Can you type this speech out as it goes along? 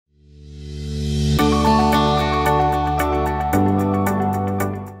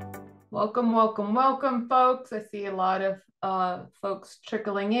Welcome, welcome, welcome, folks. I see a lot of folks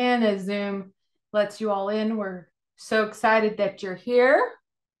trickling in as Zoom lets you all in. We're so excited that you're here.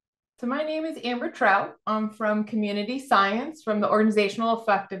 So my name is Amber Trout. I'm from Community Science, from the Organizational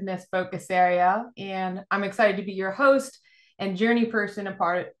Effectiveness focus area, and I'm excited to be your host and journey person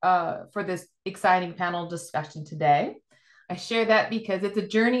for this exciting panel discussion today. I share that because it's a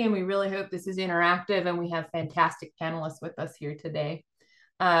journey and we really hope this is interactive and we have fantastic panelists with us here today.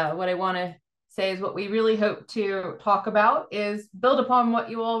 What I want to say is what we really hope to talk about is build upon what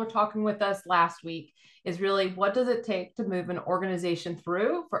you all were talking with us last week, is really what does it take to move an organization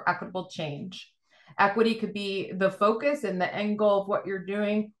through for equitable change. Equity could be the focus and the end goal of what you're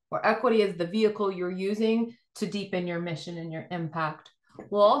doing, or equity is the vehicle you're using to deepen your mission and your impact.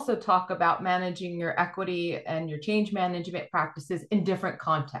 We'll also talk about managing your equity and your change management practices in different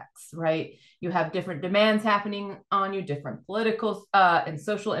contexts, right? You have different demands happening on you, different political and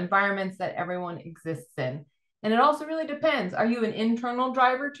social environments that everyone exists in. And it also really depends. Are you an internal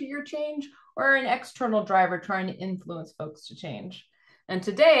driver to your change or an external driver trying to influence folks to change? And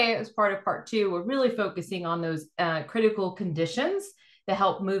today, as part of part two, we're really focusing on those critical conditions that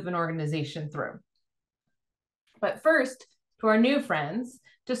help move an organization through. But first, to our new friends,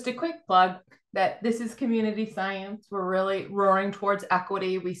 just a quick plug that this is community science. We're really roaring towards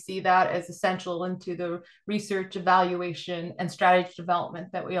equity. We see that as essential into the research, evaluation, and strategy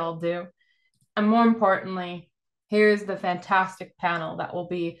development that we all do. And more importantly, here's the fantastic panel that will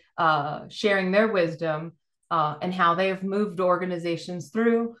be sharing their wisdom and how they've moved organizations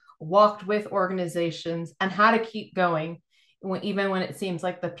through, walked with organizations, and how to keep going, even when it seems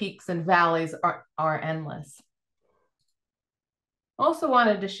like the peaks and valleys are endless. Also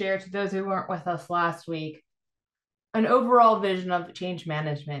wanted to share to those who weren't with us last week, an overall vision of change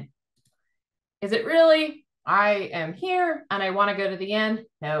management. Is it really, I am here and I want to go to the end?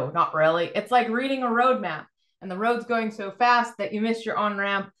 No, not really. It's like reading a roadmap and the road's going so fast that you miss your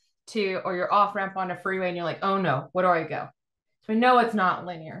on-ramp or your off-ramp on a freeway and you're like, oh no, where do I go? So we know it's not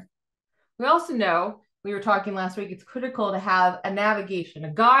linear. We also know, we were talking last week, it's critical to have a navigation,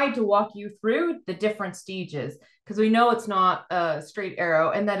 a guide to walk you through the different stages, because we know it's not a straight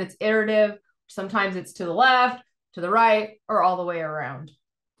arrow and that it's iterative. Sometimes it's to the left, to the right, or all the way around.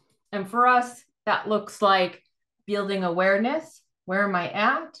 And for us, that looks like building awareness. Where am I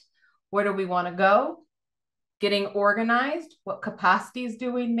at? Where do we want to go? Getting organized. What capacities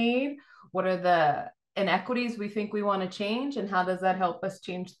do we need? What are the inequities we think we want to change? And how does that help us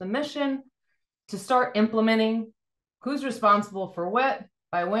change the mission? To start implementing, who's responsible for what,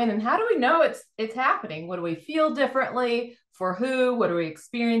 by when, and how do we know it's happening? What do we feel differently? For who? What are we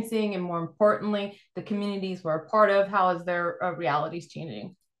experiencing? And more importantly, the communities we're a part of, how is their realities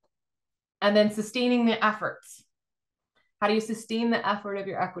changing? And then sustaining the efforts. How do you sustain the effort of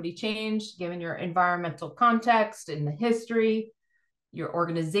your equity change, given your environmental context and the history, your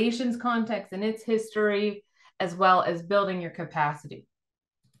organization's context and its history, as well as building your capacity?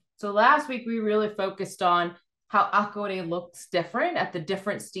 So last week, we really focused on how equity looks different at the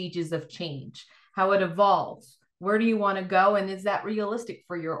different stages of change, how it evolves. Where do you want to go? And is that realistic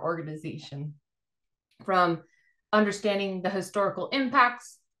for your organization? From understanding the historical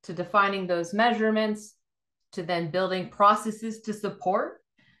impacts to defining those measurements, to then building processes to support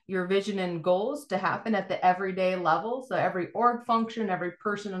your vision and goals to happen at the everyday level. So every org function, every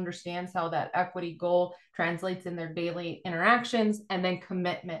person understands how that equity goal translates in their daily interactions, and then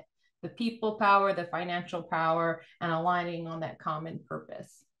commitment, the people power, the financial power, and aligning on that common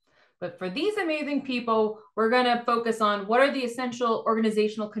purpose. But for these amazing people, we're going to focus on what are the essential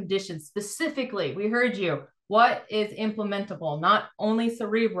organizational conditions. Specifically, we heard you. What is implementable, not only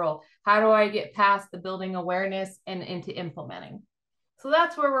cerebral? How do I get past the building awareness and into implementing? So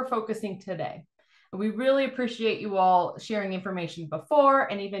that's where we're focusing today. We really appreciate you all sharing information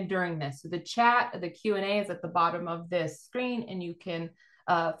before and even during this. So the chat, the Q&A is at the bottom of this screen, and you can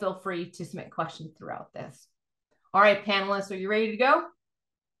feel free to submit questions throughout this. All right, panelists, are you ready to go?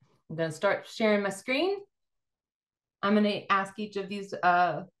 I'm going to start sharing my screen. I'm going to ask each of these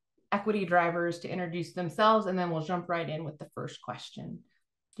equity drivers to introduce themselves, and then we'll jump right in with the first question.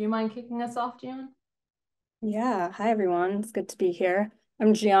 Do you mind kicking us off, Jian? Yeah, hi everyone. It's good to be here.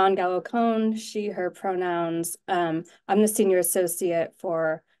 I'm Jian Gallo-Kohn, she, her pronouns. I'm the Senior Associate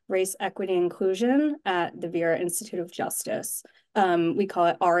for Race, Equity, Inclusion at the VERA Institute of Justice. We call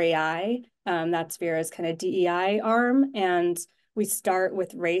it RAI. That's VERA's kind of DEI arm. And we start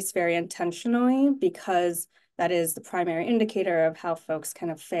with race very intentionally because that is the primary indicator of how folks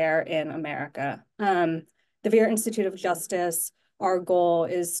kind of fare in America. The VERA Institute of Justice, our goal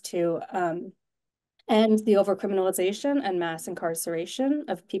is to end the overcriminalization and mass incarceration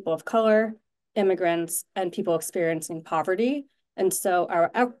of people of color, immigrants, and people experiencing poverty. And so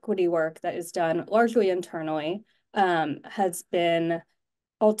our equity work that is done largely internally has been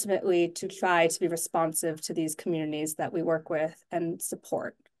ultimately to try to be responsive to these communities that we work with and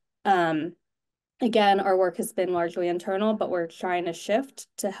support. Again, our work has been largely internal, but we're trying to shift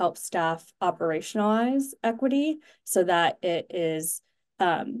to help staff operationalize equity so that it is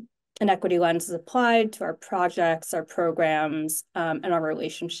an equity lens is applied to our projects, our programs, and our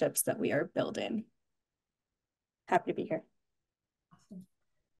relationships that we are building. Happy to be here. Awesome.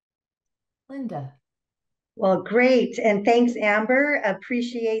 Lynda. Well, great. And thanks, Amber.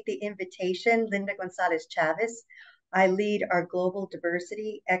 Appreciate the invitation. Lynda Gonzales-Chavez. I lead our global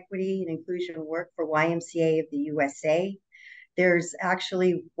diversity, equity, and inclusion work for YMCA of the USA. There's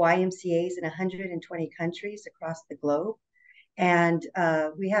actually YMCAs in 120 countries across the globe. And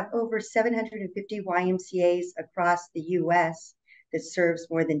we have over 750 YMCAs across the US that serves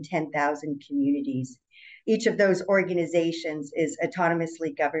more than 10,000 communities. Each of those organizations is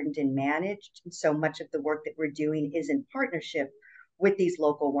autonomously governed and managed. And so much of the work that we're doing is in partnership with these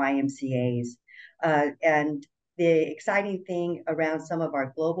local YMCAs. And the exciting thing around some of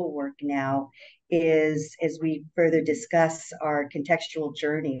our global work now is, as we further discuss our contextual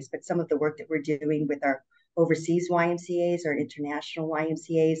journeys, but some of the work that we're doing with our overseas YMCAs or international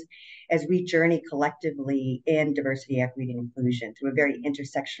YMCAs as we journey collectively in diversity, equity, and inclusion through a very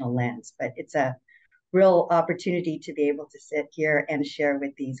intersectional lens. But it's a real opportunity to be able to sit here and share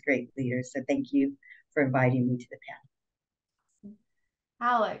with these great leaders. So thank you for inviting me to the panel.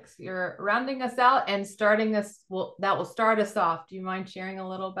 Alex, you're rounding us out and starting us, well, that will start us off. Do you mind sharing a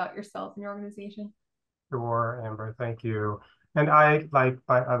little about yourself and your organization? Sure, Amber, thank you. And I, like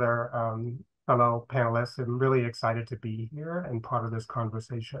my other fellow panelists, am really excited to be here and part of this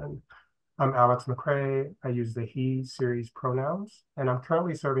conversation. I'm Alex McCray. I use the he series pronouns, and I'm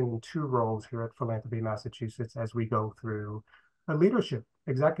currently serving in 2 roles here at Philanthropy, Massachusetts as we go through a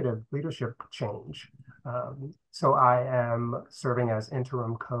executive leadership change. So I am serving as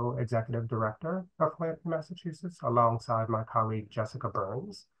interim co-executive director of Philanthropy, Massachusetts, alongside my colleague Jessica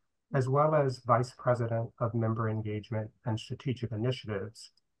Burns, as well as vice president of member engagement and strategic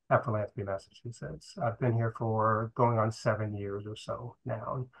initiatives at Philanthropy, Massachusetts. I've been here for going on 7 years or so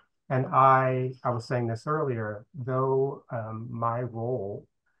now. And I was saying this earlier, though my role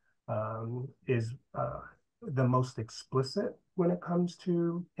is the most explicit when it comes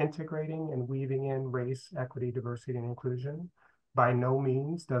to integrating and weaving in race, equity, diversity, and inclusion, by no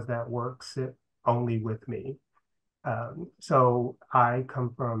means does that work sit only with me. So I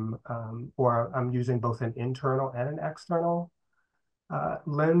come from, or I'm using both an internal and an external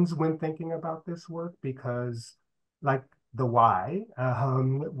lens when thinking about this work, because like the why,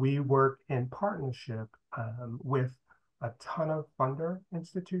 we work in partnership with a ton of funder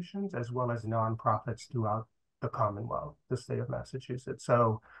institutions as well as nonprofits throughout the Commonwealth, the state of Massachusetts.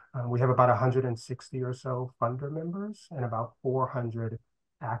 So we have about 160 or so funder members and about 400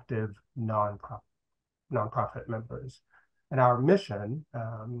 active nonprofit members. And our mission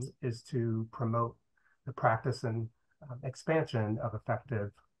is to promote the practice and expansion of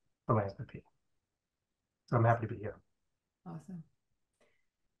effective philanthropy. So I'm happy to be here. Awesome.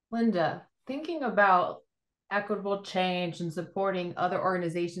 Lynda, thinking about equitable change and supporting other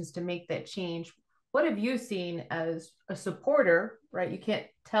organizations to make that change, what have you seen as a supporter, right? You can't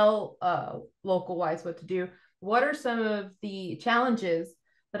tell local wise what to do. What are some of the challenges,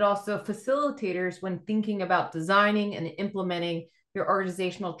 but also facilitators when thinking about designing and implementing your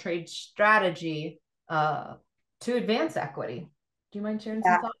organizational trade strategy to advance equity? Do you mind sharing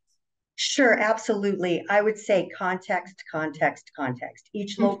some thoughts? Sure, absolutely. I would say context, context, context.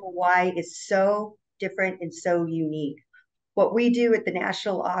 Each local Y is so different and so unique. What we do at the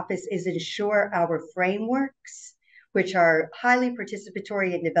national office is ensure our frameworks, which are highly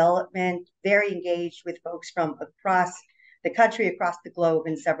participatory in development, very engaged with folks from across the country, across the globe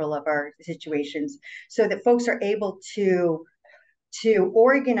in several of our situations, so that folks are able to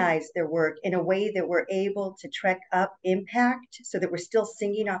organize their work in a way that we're able to track up impact, so that we're still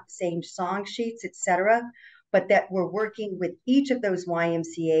singing off the same song sheets, et cetera, but that we're working with each of those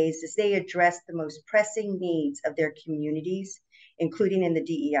YMCAs as they address the most pressing needs of their communities, including in the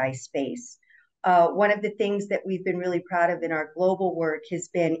DEI space. One of the things that we've been really proud of in our global work has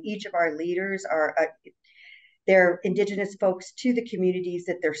been each of our leaders are they're Indigenous folks to the communities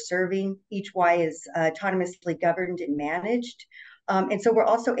that they're serving. Each Y is autonomously governed and managed. And so we're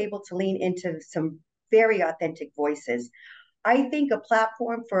also able to lean into some very authentic voices. I think a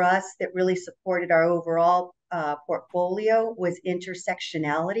platform for us that really supported our overall portfolio was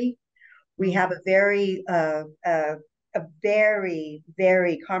intersectionality. We have a very,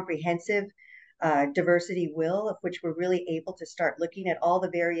 very comprehensive diversity wheel, of which we're really able to start looking at all the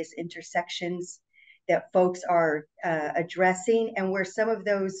various intersections that folks are addressing, and where some of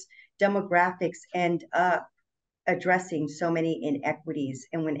those demographics end up addressing so many inequities.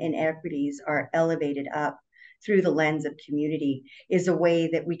 And when inequities are elevated up through the lens of community, is a way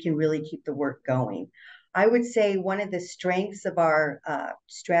that we can really keep the work going. I would say one of the strengths of our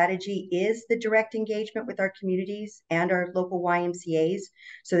strategy is the direct engagement with our communities and our local YMCAs,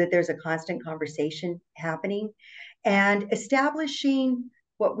 so that there's a constant conversation happening, and establishing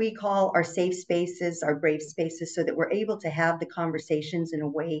what we call our safe spaces, our brave spaces, so that we're able to have the conversations in a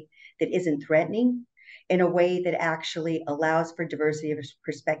way that isn't threatening, in a way that actually allows for diversity of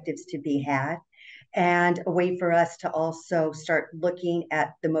perspectives to be had, and a way for us to also start looking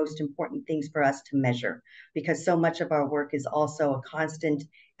at the most important things for us to measure, because so much of our work is also a constant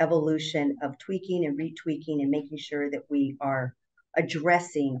evolution of tweaking and retweaking and making sure that we are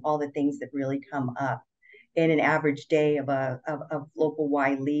addressing all the things that really come up in an average day of local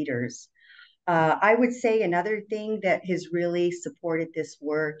Y leaders. I would say another thing that has really supported this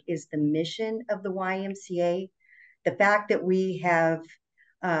work is the mission of the YMCA. The fact that we have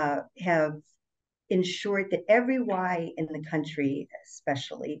ensured that every Y in the country,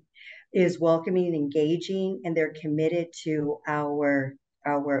 especially, is welcoming and engaging, and they're committed to our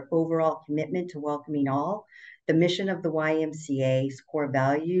overall commitment to welcoming all. The mission of the YMCA's core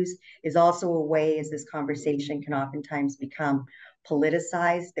values is also a way, as this conversation can oftentimes become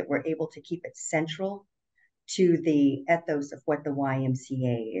politicized, that we're able to keep it central to the ethos of what the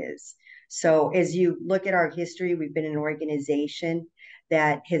YMCA is. So as you look at our history, we've been an organization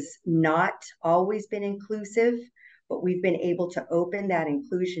that has not always been inclusive, but we've been able to open that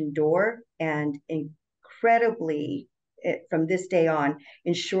inclusion door and incredibly, from this day on,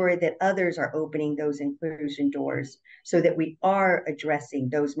 ensure that others are opening those inclusion doors, so that we are addressing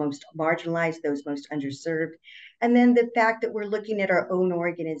those most marginalized, those most underserved. And then the fact that we're looking at our own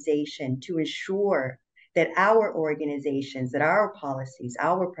organization to ensure that our organizations, that our policies,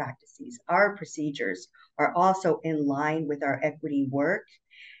 our practices, our procedures are also in line with our equity work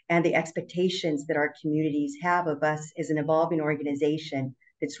and the expectations that our communities have of us as an evolving organization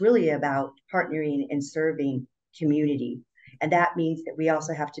that's really about partnering and serving community. And that means that we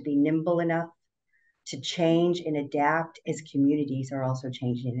also have to be nimble enough to change and adapt as communities are also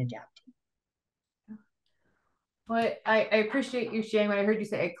changing and adapting. Well, I appreciate you sharing what I heard you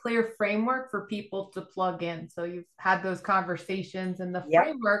say, a clear framework for people to plug in. So you've had those conversations, and the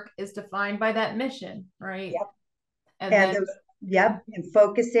framework is defined by that mission, right? Yep. And then, those, and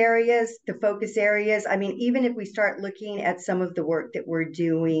focus areas, the focus areas. I mean, even if we start looking at some of the work that we're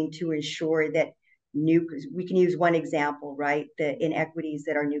doing to ensure that we can use one example, right? The inequities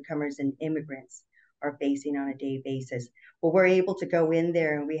that our newcomers and immigrants are facing on a daily basis. Well, we're able to go in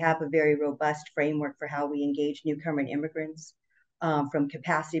there, and we have a very robust framework for how we engage newcomer and immigrants, from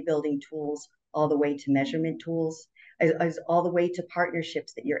capacity building tools all the way to measurement tools, as all the way to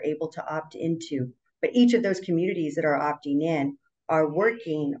partnerships that you're able to opt into. But each of those communities that are opting in are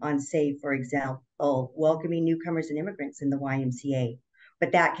working on, say, for example, welcoming newcomers and immigrants in the YMCA.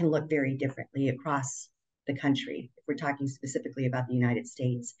 But that can look very differently across the country, if we're talking specifically about the United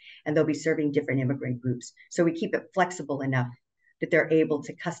States, and they'll be serving different immigrant groups. So we keep it flexible enough that they're able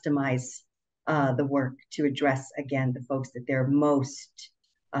to customize the work to address, again, the folks that they're most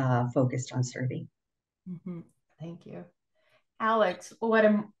focused on serving. Mm-hmm. Thank you. Alex, what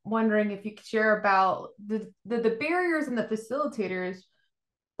I'm wondering if you could share about the barriers and the facilitators,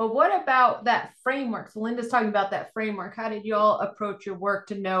 but what about that framework? So Lynda's talking about that framework. How did you all approach your work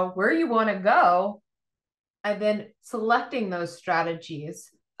to know where you want to go, and then selecting those strategies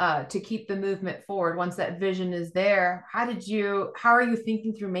to keep the movement forward once that vision is there? How are you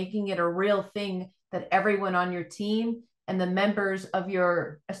thinking through making it a real thing that everyone on your team and the members of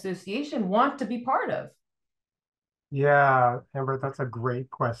your association want to be part of? Yeah, Amber, that's a great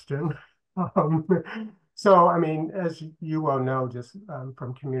question. So, I mean, as you well know, just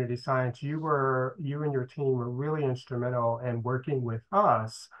from community science, you and your team were really instrumental in working with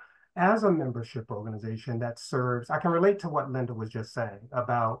us as a membership organization that serves. I can relate to what Lynda was just saying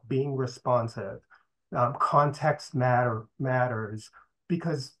about being responsive. Context matters,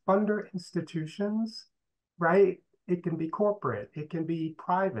 because funder institutions, right? It can be corporate, it can be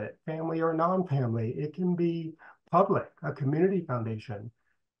private, family or non-family, it can be public, a community foundation.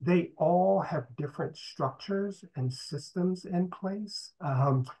 They all have different structures and systems in place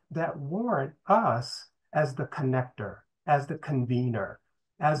that warrant us as the connector, as the convener.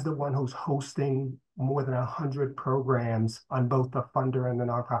 as the one who's hosting more than 100 programs on both the funder and the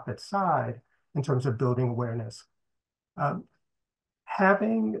nonprofit side in terms of building awareness.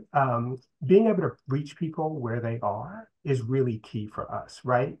 Being able to reach people where they are is really key for us,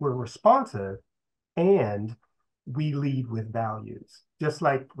 right? We're responsive and we lead with values, just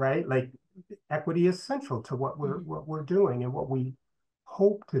like, right? Like equity is central to what we're doing and what we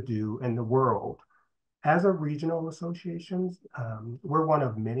hope to do in the world. As a regional associations, we're one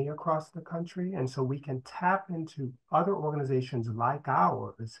of many across the country, and so we can tap into other organizations like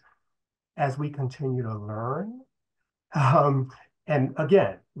ours as we continue to learn. And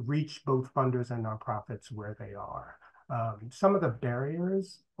again, reach both funders and nonprofits where they are. Some of the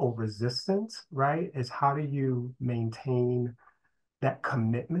barriers or resistance, right, is how do you maintain that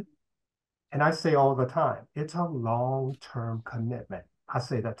commitment? And I say all the time, it's a long-term commitment. I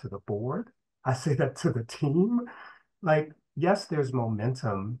say that to the board. I say that to the team. Like, yes, there's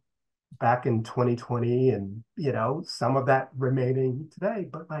momentum back in 2020 and, you know, some of that remaining today,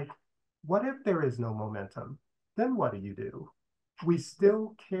 but like, what if there is no momentum? Then what do? We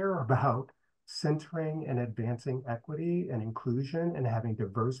still care about centering and advancing equity and inclusion and having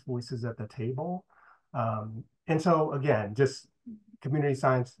diverse voices at the table. And so again, just community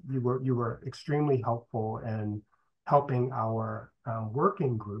science, you were extremely helpful in helping our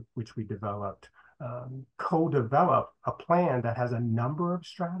working group, which we developed, co-develop a plan that has a number of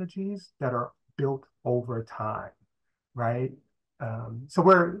strategies that are built over time, right? So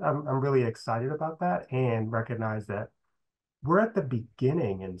I'm really excited about that and recognize that we're at the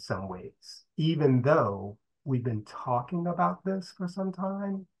beginning in some ways, even though we've been talking about this for some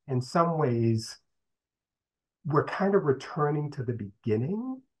time. In some ways, we're kind of returning to the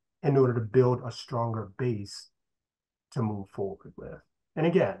beginning in order to build a stronger base to move forward with. And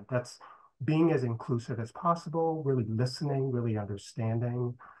again, that's being as inclusive as possible, really listening, really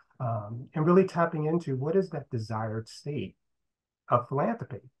understanding, and really tapping into what is that desired state of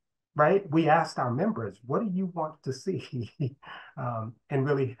philanthropy, right? We asked our members, what do you want to see? And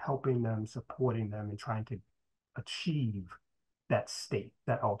really helping them, supporting them, and trying to achieve that state,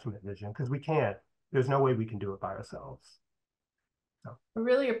 that ultimate vision, because there's no way we can do it by ourselves. So. I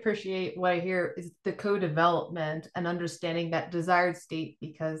really appreciate what I hear is the co-development and understanding that desired state,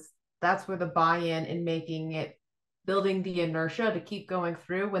 because that's where the buy-in and making it, building the inertia to keep going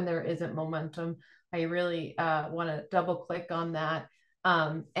through when there isn't momentum. I really want to double click on that,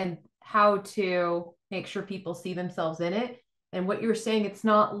 and how to make sure people see themselves in it. And what you're saying, it's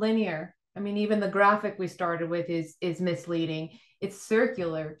not linear. I mean, even the graphic we started with is misleading. It's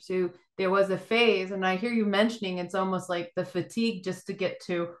circular. So there was a phase, and I hear you mentioning it's almost like the fatigue just to get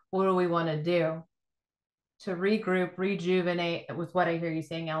to what do we want to do? To regroup, rejuvenate with what I hear you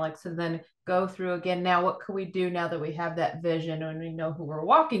saying, Alex, and then go through again. Now, what can we do now that we have that vision and we know who we're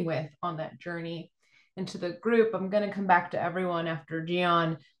walking with on that journey into the group? I'm going to come back to everyone after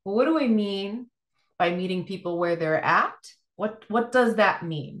Jian. Well, what do we mean by meeting people where they're at? What does that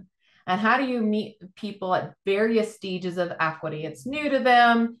mean? And how do you meet people at various stages of equity? It's new to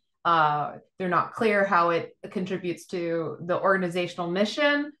them. They're not clear how it contributes to the organizational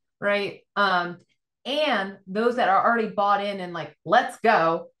mission, right? And those that are already bought in and like, let's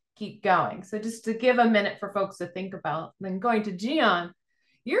go, keep going. So just to give a minute for folks to think about, then going to Jian,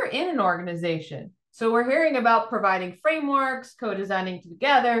 you're in an organization. So we're hearing about providing frameworks, co-designing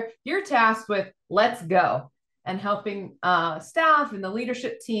together. You're tasked with let's go and helping staff and the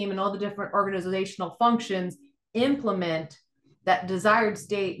leadership team and all the different organizational functions implement that desired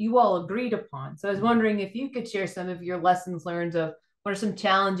state you all agreed upon. So I was wondering if you could share some of your lessons learned of what are some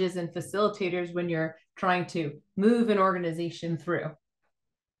challenges and facilitators when you're trying to move an organization through?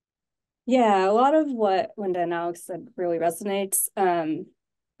 Yeah, a lot of what Lynda and Alex said really resonates,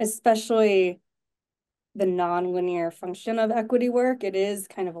 especially the nonlinear function of equity work. It is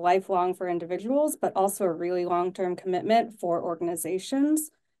kind of lifelong for individuals, but also a really long-term commitment for organizations.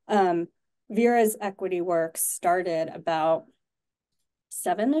 VERA's equity work started about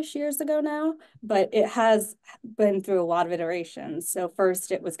 7-ish years ago now, but it has been through a lot of iterations. So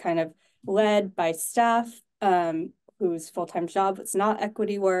first it was kind of led by staff whose full-time job was not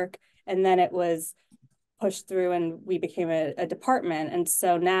equity work. And then it was pushed through and we became a department. And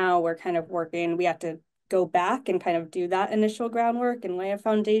so now we're kind of working, we have to go back and kind of do that initial groundwork and lay a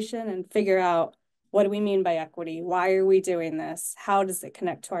foundation and figure out, what do we mean by equity? Why are we doing this? How does it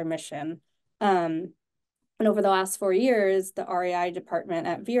connect to our mission? And over the last 4 years, the REI department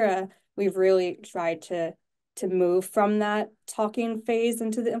at VERA, we've really tried to move from that talking phase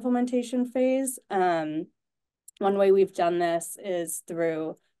into the implementation phase. One way we've done this is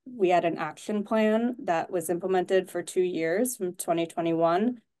through we had an action plan that was implemented for 2 years from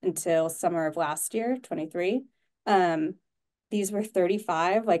 2021 until summer of last year, 23. These were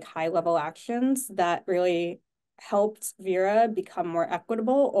 35 like high-level actions that really helped VERA become more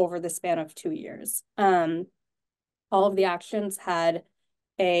equitable over the span of 2 years. All of the actions had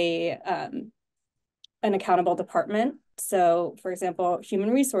an accountable department. So, for example, human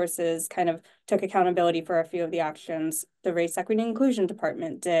resources kind of took accountability for a few of the actions. The race equity and inclusion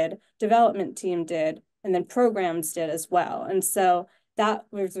department did, development team did, and then programs did as well. And so that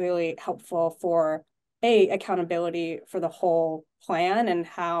was really helpful for accountability for the whole plan and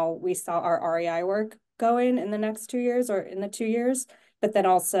how we saw our REI work going in the next 2 years or in the 2 years, but then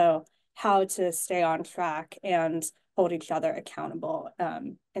also how to stay on track and hold each other accountable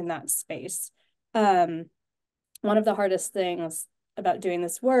in that space. One of the hardest things about doing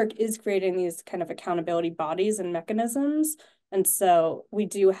this work is creating these kind of accountability bodies and mechanisms. And so we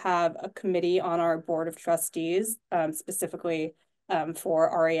do have a committee on our board of trustees, specifically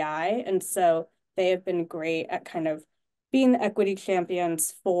for REI. And so they have been great at kind of being the equity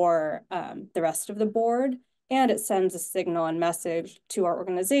champions for the rest of the board. And it sends a signal and message to our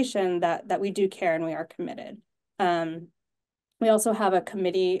organization that we do care and we are committed. We also have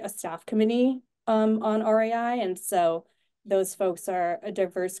a staff committee on REI. And so those folks are a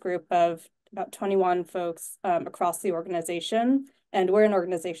diverse group of about 21 folks across the organization. And we're an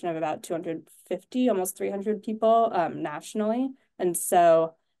organization of about 250, almost 300 people nationally. And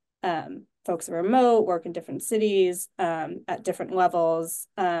so folks are remote, work in different cities at different levels.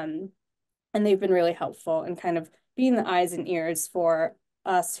 And they've been really helpful in kind of being the eyes and ears for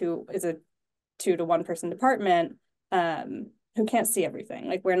us, who is a 2 to 1 person department, who can't see everything.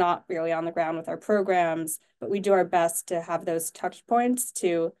 Like, we're not really on the ground with our programs, but we do our best to have those touch points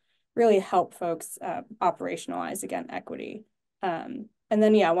to really help folks operationalize, again, equity. And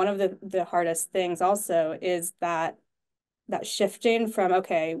then, yeah, one of the hardest things also is that shifting from,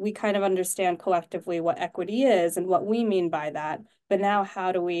 okay, we kind of understand collectively what equity is and what we mean by that, but now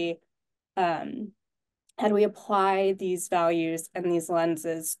how do we apply these values and these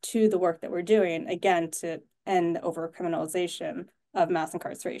lenses to the work that we're doing, again, to end the over-criminalization of mass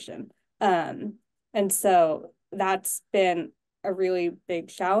incarceration. And so that's been a really big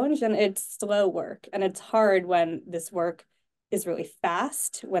challenge, and it's slow work. And it's hard when this work is really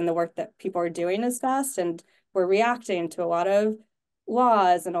fast, when the work that people are doing is fast, and we're reacting to a lot of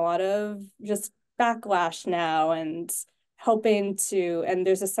laws and a lot of just backlash now, and and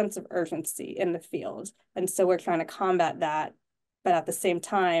there's a sense of urgency in the field. And so we're trying to combat that, but at the same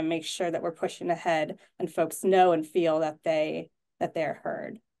time, make sure that we're pushing ahead and folks know and feel that they're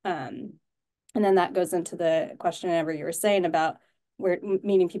heard. And then that goes into the question, Amber, you were saying about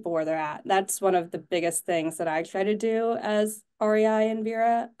meeting people where they're at. That's one of the biggest things that I try to do as REI and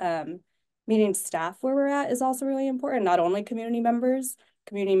VERA. Meeting staff where we're at is also really important, not only community members,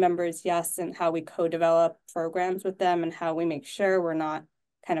 yes, and how we co-develop programs with them and how we make sure we're not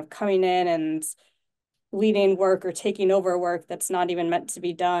kind of coming in and leading work or taking over work that's not even meant to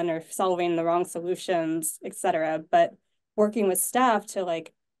be done or solving the wrong solutions, et cetera, but working with staff to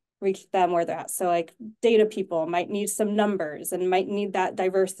like reach them where they're at. So like data people might need some numbers and might need that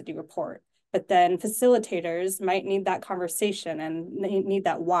diversity report, but then facilitators might need that conversation and need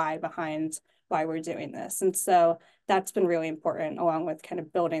that why behind why we're doing this. And so that's been really important, along with kind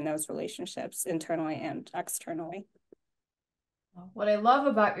of building those relationships internally and externally. What I love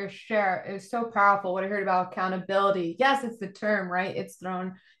about your share is so powerful. What I heard about accountability. Yes, it's the term, right? It's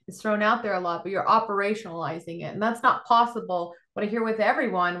thrown out there a lot, but you're operationalizing it. And that's not possible. What I hear with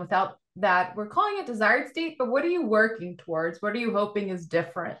everyone without that, we're calling it desired state, but what are you working towards? What are you hoping is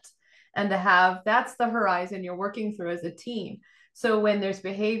different? And that's the horizon you're working through as a team. So when there's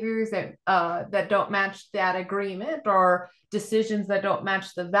behaviors that don't match that agreement or decisions that don't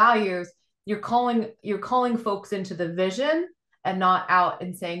match the values, you're calling folks into the vision and not out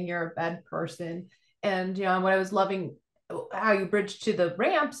and saying you're a bad person. And what I was loving how you bridged to the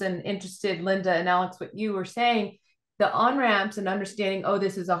ramps, and interested, Lynda and Alex, what you were saying, the on-ramps and understanding, oh,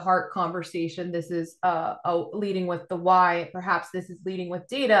 this is a heart conversation. This is leading with the why. Perhaps this is leading with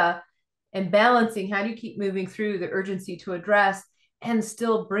data, and balancing. How do you keep moving through the urgency to address and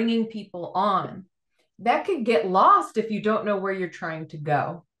still bringing people on? That could get lost if you don't know where you're trying to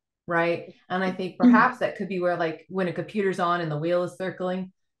go, right? And I think perhaps that could be where, like, when a computer's on and the wheel is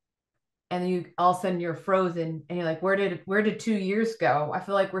circling, and you all of a sudden you're frozen, and you're like, where did 2 years go? I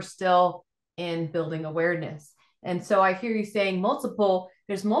feel like we're still in building awareness. And so I hear you saying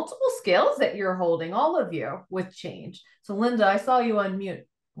there's multiple skills that you're holding, all of you, with change. So Lynda, I saw you on mute.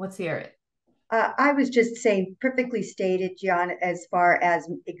 Let's hear it. I was just saying, perfectly stated, Jian, as far as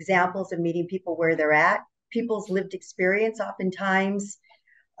examples of meeting people where they're at. People's lived experience oftentimes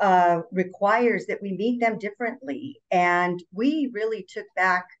requires that we meet them differently. And we really took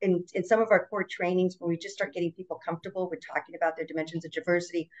back in some of our core trainings when we just start getting people comfortable with talking about their dimensions of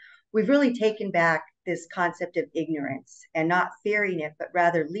diversity, we've really taken back this concept of ignorance and not fearing it, but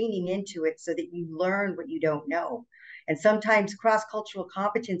rather leaning into it so that you learn what you don't know. And sometimes cross-cultural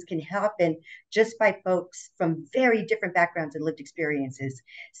competence can happen just by folks from very different backgrounds and lived experiences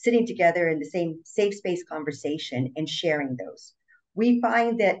sitting together in the same safe space conversation and sharing those. We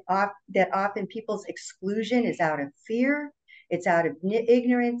find that often people's exclusion is out of fear, it's out of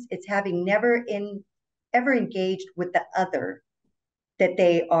ignorance, it's having never ever engaged with the other that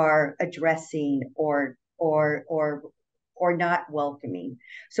they are addressing or not welcoming.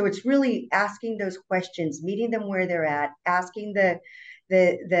 So it's really asking those questions, meeting them where they're at, asking the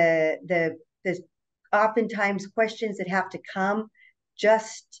oftentimes questions that have to come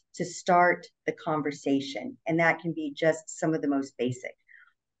just to start the conversation. And that can be just some of the most basic.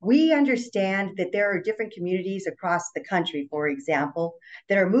 We understand that there are different communities across the country, for example,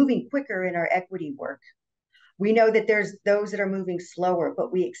 that are moving quicker in our equity work. We know that there's those that are moving slower,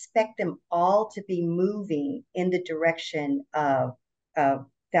 but we expect them all to be moving in the direction of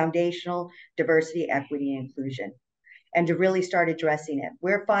foundational diversity, equity, and inclusion, and to really start addressing it.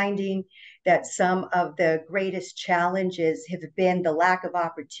 We're finding that some of the greatest challenges have been the lack of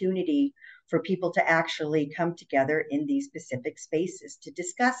opportunity for people to actually come together in these specific spaces to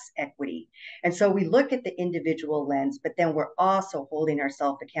discuss equity. And so we look at the individual lens, but then we're also holding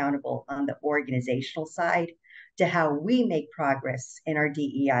ourselves accountable on the organizational side to how we make progress in our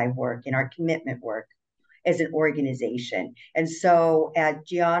DEI work, in our commitment work as an organization. And so as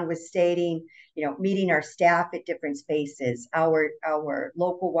Jian was stating, meeting our staff at different spaces, our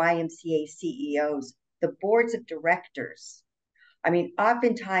local YMCA CEOs, the boards of directors. I mean,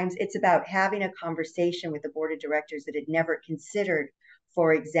 oftentimes it's about having a conversation with the board of directors that had never considered,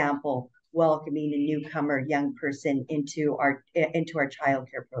 for example, welcoming a newcomer young person into our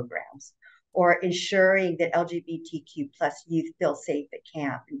childcare programs, or ensuring that LGBTQ plus youth feel safe at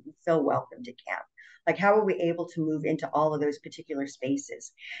camp and feel welcomed at camp. Like, how are we able to move into all of those particular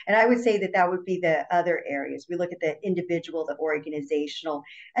spaces? And I would say that would be the other areas. We look at the individual, the organizational,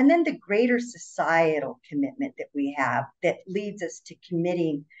 and then the greater societal commitment that we have that leads us to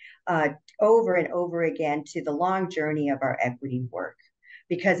committing over and over again to the long journey of our equity work.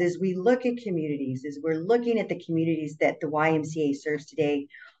 Because as we look at communities, as we're looking at the communities that the YMCA serves today,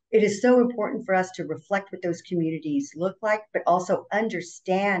 it is so important for us to reflect what those communities look like, but also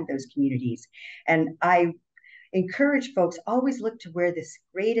understand those communities. And I encourage folks, always look to where the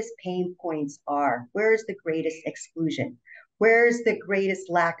greatest pain points are. Where is the greatest exclusion? Where is the greatest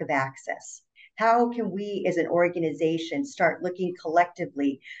lack of access? How can we as an organization start looking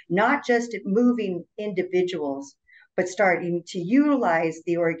collectively, not just at moving individuals, but starting to utilize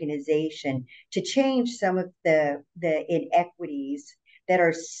the organization to change some of the inequities that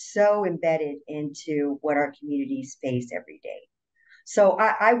are so embedded into what our communities face every day. So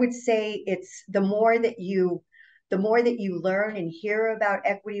I would say it's the more that you learn and hear about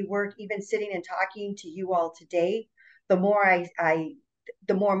equity work, even sitting and talking to you all today, the more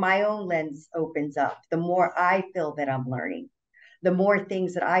the more my own lens opens up, the more I feel that I'm learning, the more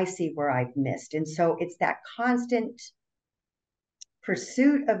things that I see where I've missed. And so it's that constant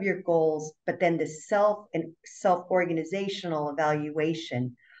pursuit of your goals, but then the self-organizational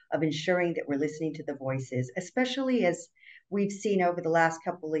evaluation of ensuring that we're listening to the voices, especially as we've seen over the last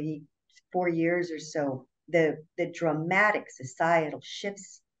couple of 4 years or so, the dramatic societal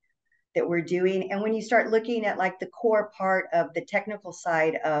shifts that we're doing. And when you start looking at like the core part of the technical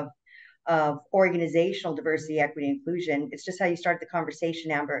side of organizational diversity, equity, inclusion, it's just how you start the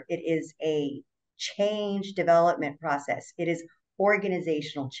conversation, Amber. It is a change development process. It is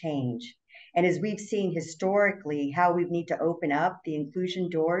organizational change. And as we've seen historically, how we need to open up the inclusion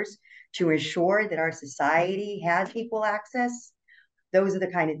doors to ensure that our society has equal access, those are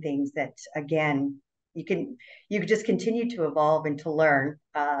the kind of things that, again, you can just continue to evolve and to learn.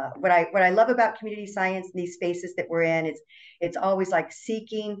 What I love about community science and these spaces that we're in, it's always like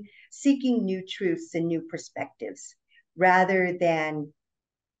seeking new truths and new perspectives, rather than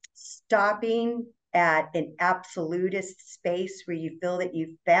stopping at an absolutist space where you feel that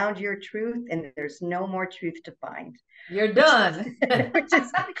you've found your truth and there's no more truth to find. You're done.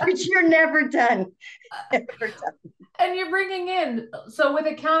 which you're never done. Never done. And you're bringing in, so with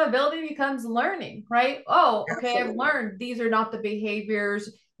accountability becomes learning, right? Oh, okay, Absolutely. I've learned these are not the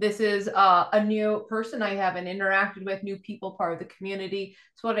behaviors This is a new person I haven't interacted with, new people, part of the community.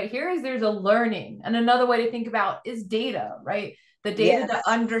 So what I hear is there's a learning. And another way to think about is data, right? The data to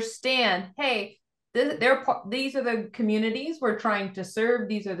understand, hey, these are the communities we're trying to serve.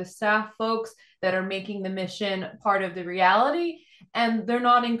 These are the staff folks that are making the mission part of the reality, and they're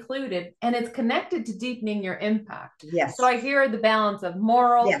not included. And it's connected to deepening your impact. Yes. So I hear the balance of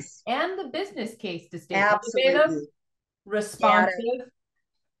moral and the business case to stay innovative, responsive,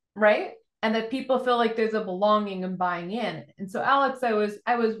 right? And that people feel like there's a belonging and buying in. And so, Alex, I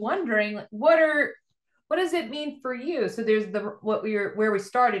was wondering, what does it mean for you? So there's where we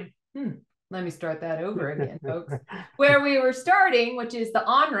started. Let me start that over again, folks. Where we were starting, which is the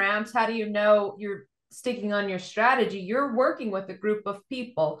on-ramps. How do you know you're sticking on your strategy? You're working with a group of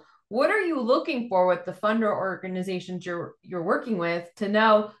people. What are you looking for with the funder organizations you're working with to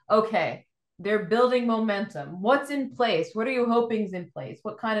know, okay, they're building momentum. What's in place? What are you hoping is in place?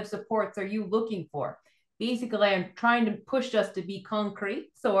 What kind of supports are you looking for? Basically, I'm trying to push us to be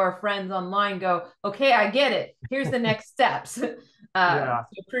concrete so our friends online go, okay, I get it. Here's the next steps. So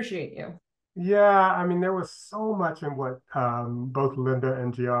appreciate you. Yeah, I mean, there was so much in what both Lynda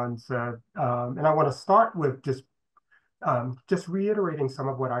and Jian said. And I want to start with just reiterating some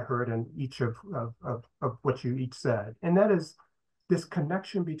of what I heard in each of what you each said. And that is this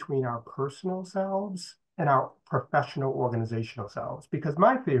connection between our personal selves and our professional organizational selves. Because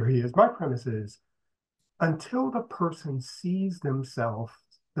my premise is, until the person sees themselves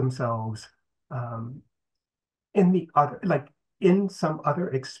in the other, like in some other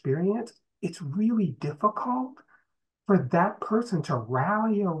experience, it's really difficult for that person to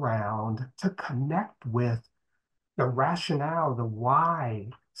rally around, to connect with the rationale, the why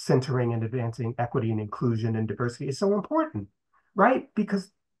centering and advancing equity and inclusion and diversity is so important, right?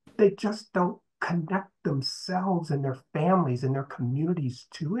 Because they just don't connect themselves and their families and their communities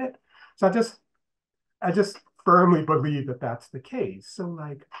to it. So I just firmly believe that that's the case. So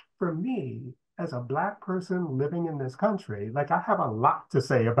like for me, as a Black person living in this country, like I have a lot to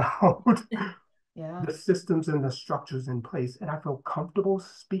say about the systems and the structures in place, and I feel comfortable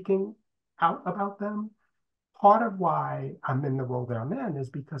speaking out about them. Part of why I'm in the role that I'm in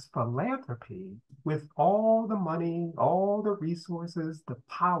is because philanthropy, with all the money, all the resources, the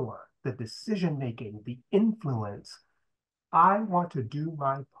power, the decision-making, the influence, I want to do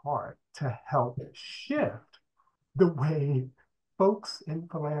my part to help shift the way folks in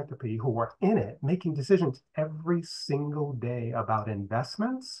philanthropy who are in it, making decisions every single day about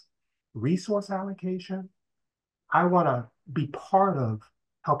investments, resource allocation. I want to be part of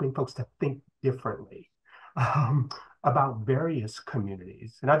helping folks to think differently about various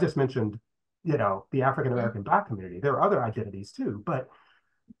communities. And I just mentioned, the African-American Black community. There are other identities too, but,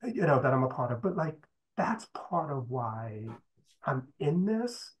 that I'm a part of. But like, that's part of why I'm in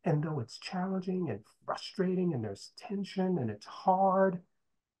this. And though it's challenging and frustrating and there's tension and it's hard,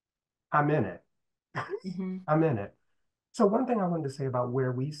 I'm in it. I'm in it. So one thing I wanted to say about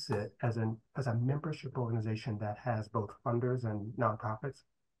where we sit as a membership organization that has both funders and nonprofits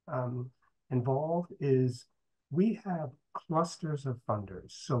involved is we have clusters of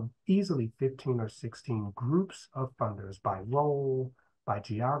funders. So easily 15 or 16 groups of funders by role, by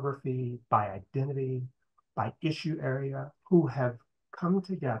geography, by identity, by issue area, who have come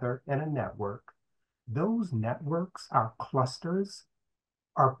together in a network. Those networks, our clusters,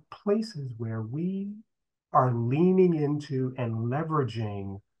 are places where we are leaning into and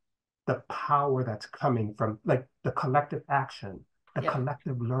leveraging the power that's coming from like the collective action, the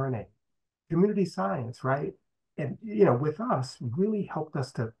collective learning, community science, right? And, with us, really helped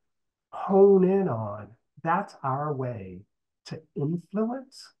us to hone in on, that's our way to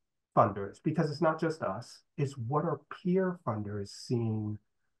influence funders, because it's not just us, it's what are peer funders seeing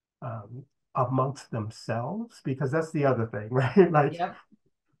amongst themselves, because that's the other thing, right? Like,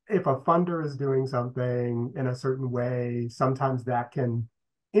 if a funder is doing something in a certain way, sometimes that can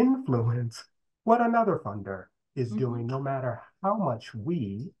influence what another funder is doing, no matter how much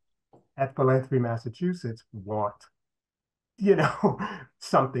we at Philanthropy Massachusetts want,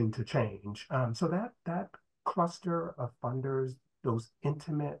 something to change. So that cluster of funders, those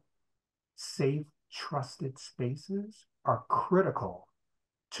intimate, safe, trusted spaces are critical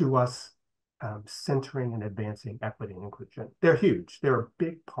to us centering and advancing equity and inclusion. They're huge. They're a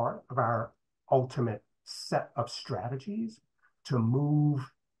big part of our ultimate set of strategies to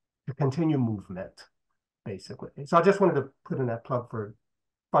continue movement, basically. So I just wanted to put in that plug for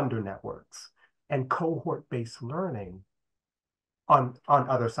funder networks and cohort-based learning on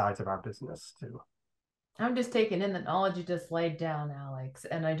other sides of our business too. I'm just taking in the knowledge you just laid down, Alex.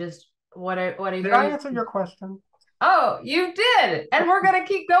 And I just, what I Did I answer your question? Oh, you did. And we're going to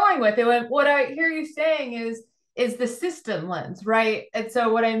keep going with it. And what I hear you saying is the system lens, right? And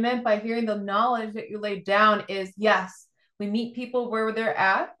so what I meant by hearing the knowledge that you laid down is, yes, we meet people where they're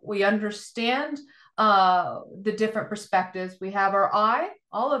at. We understand the different perspectives. We have our eye,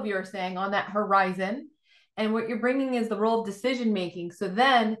 all of you are saying, on that horizon. And what you're bringing is the role of decision making. So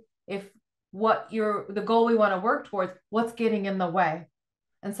then if the goal we want to work towards, what's getting in the way?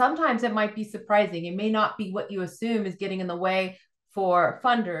 And sometimes it might be surprising. It may not be what you assume is getting in the way for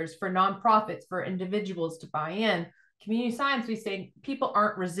funders, for nonprofits, for individuals to buy in. Community science, we say people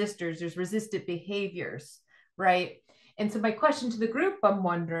aren't resistors, there's resistant behaviors, right? And so my question to the group, I'm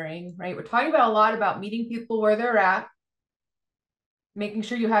wondering, right? We're talking about a lot about meeting people where they're at, making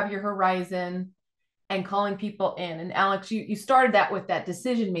sure you have your horizon, and calling people in. And Alex, you started that with that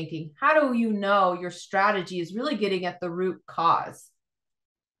decision making. How do you know your strategy is really getting at the root cause?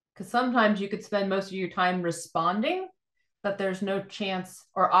 Because sometimes you could spend most of your time responding, but there's no chance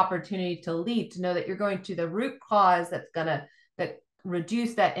or opportunity to lead, to know that you're going to the root cause that's going to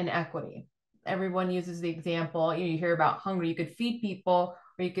reduce that inequity. Everyone uses the example, you hear about hunger. You could feed people,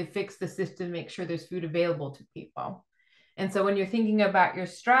 or you could fix the system, make sure there's food available to people. And so when you're thinking about your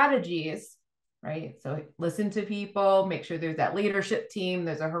strategies, right? So listen to people, make sure there's that leadership team,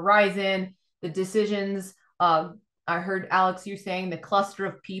 there's a horizon, the decisions. I heard Alex, you saying the cluster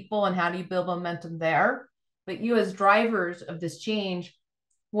of people and how do you build momentum there? But you as drivers of this change,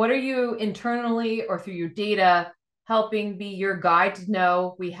 what are you internally or through your data helping be your guide to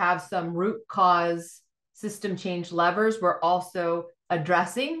know we have some root cause system change levers we're also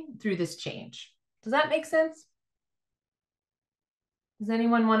addressing through this change? Does that make sense? Does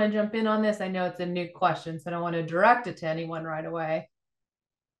anyone want to jump in on this? I know it's a new question, so I don't want to direct it to anyone right away.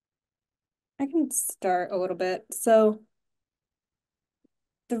 I can start a little bit. So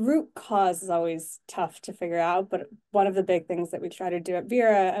the root cause is always tough to figure out, but one of the big things that we try to do at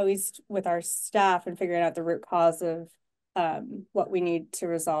VERA, at least with our staff and figuring out the root cause of what we need to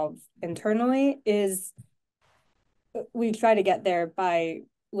resolve internally, is we try to get there by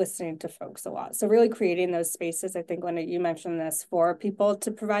listening to folks a lot. So really creating those spaces, I think, Lynda, you mentioned this, for people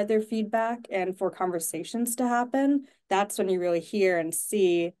to provide their feedback and for conversations to happen. That's when you really hear and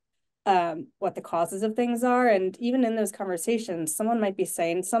see what the causes of things are. And even in those conversations, someone might be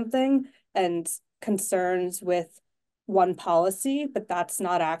saying something and concerns with one policy, but that's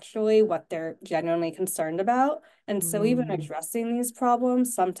not actually what they're genuinely concerned about. And so even addressing these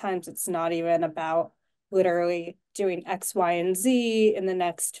problems, sometimes it's not even about literally doing X, Y, and Z in the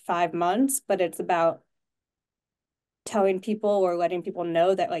next 5 months, but it's about telling people or letting people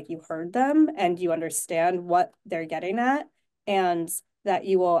know that like you heard them and you understand what they're getting at, and that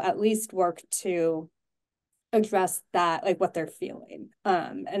you will at least work to address that, like what they're feeling.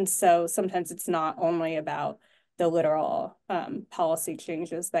 And so sometimes it's not only about the literal policy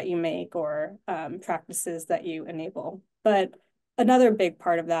changes that you make or practices that you enable, but another big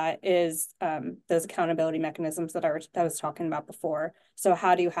part of that is those accountability mechanisms that I was talking about before. So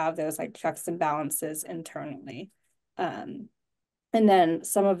how do you have those like checks and balances internally? And then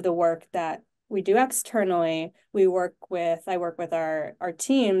some of the work that we do externally, I work with our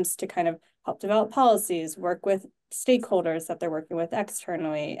teams to kind of help develop policies, work with stakeholders that they're working with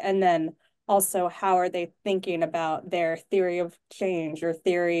externally, and then also how are they thinking about their theory of change or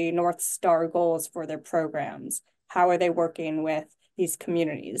theory North Star goals for their programs? How are they working with these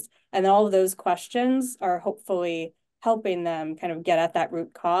communities? And all of those questions are hopefully helping them kind of get at that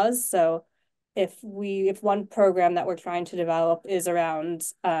root cause. So if one program that we're trying to develop is around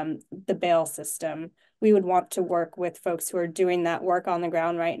the bail system, we would want to work with folks who are doing that work on the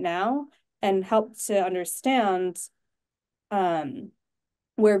ground right now and help to understand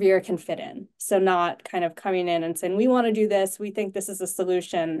where VERA can fit in. So not kind of coming in and saying, we want to do this, we think this is a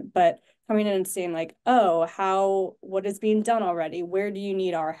solution, but coming in and saying like, oh, what is being done already? Where do you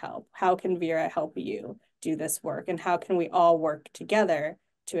need our help? How can VERA help you do this work? And how can we all work together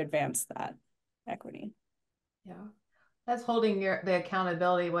to advance that equity? Yeah, that's holding the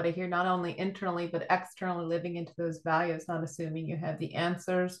accountability, what I hear, not only internally, but externally, living into those values, not assuming you have the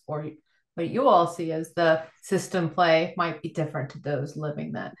answers, or what you all see as the system play might be different to those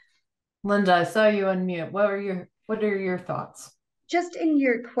living that. Lynda, I saw you unmute. What are your thoughts? Just in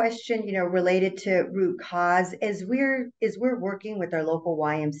your question, related to root cause, as we're working with our local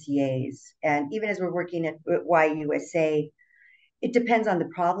YMCAs, and even as we're working at YUSA, it depends on the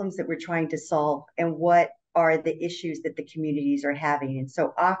problems that we're trying to solve and what are the issues that the communities are having. And so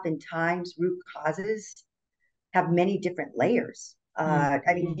oftentimes root causes have many different layers. I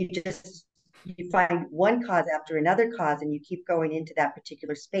mean, you find one cause after another cause and you keep going into that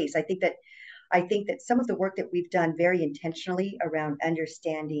particular space. I think that I think that some of the work that we've done very intentionally around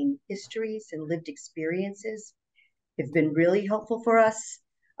understanding histories and lived experiences have been really helpful for us.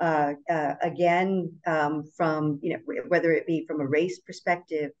 Again, from, whether it be from a race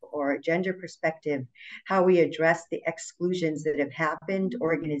perspective or a gender perspective, how we address the exclusions that have happened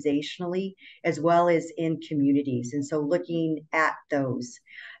organizationally as well as in communities. And so looking at those,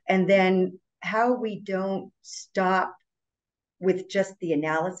 and then how we don't stop with just the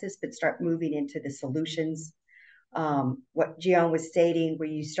analysis, but start moving into the solutions. What Jian was stating, where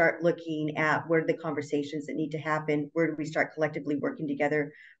you start looking at where are the conversations that need to happen, where do we start collectively working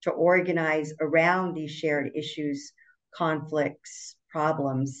together to organize around these shared issues, conflicts,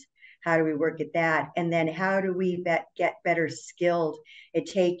 problems. How do we work at that? And then how do we get better skilled at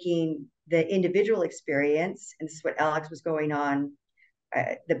taking the individual experience, and this is what Alex was going on,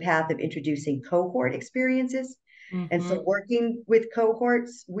 the path of introducing cohort experiences. And so working with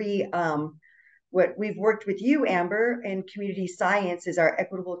cohorts, what we've worked with you, Amber, in community science is our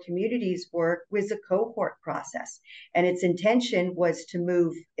equitable communities work was a cohort process. And its intention was to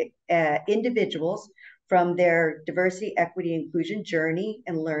move individuals from their diversity, equity, inclusion journey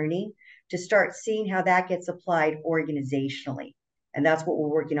and learning to start seeing how that gets applied organizationally. And that's what we're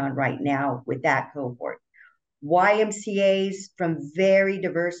working on right now with that cohort. YMCAs from very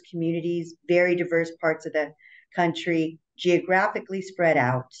diverse communities, very diverse parts of the country, geographically spread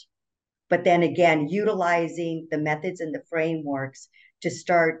out, but then again, utilizing the methods and the frameworks to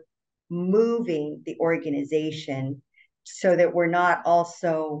start moving the organization so that we're not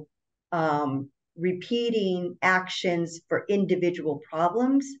also repeating actions for individual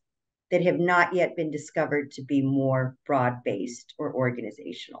problems that have not yet been discovered to be more broad-based or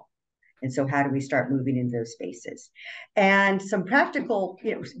organizational. And so how do we start moving into those spaces? And some practical,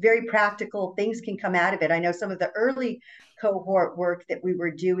 very practical things can come out of it. I know some of the early cohort work that we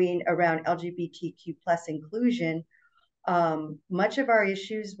were doing around LGBTQ plus inclusion, much of our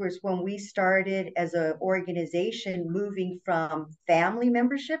issues was when we started as an organization moving from family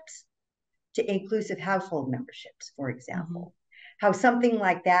memberships to inclusive household memberships, for example. How something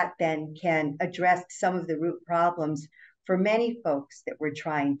like that then can address some of the root problems for many folks that we're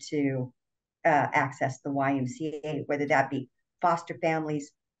trying to access the YMCA, whether that be foster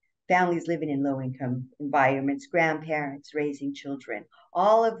families, families living in low-income environments, grandparents raising children,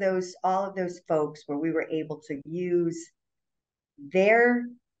 all of those folks where we were able to use their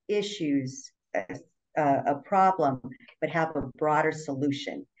issues as a problem, but have a broader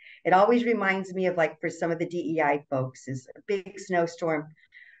solution. It always reminds me of, like, for some of the DEI folks, is a big snowstorm,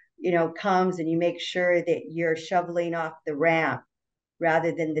 comes and you make sure that you're shoveling off the ramp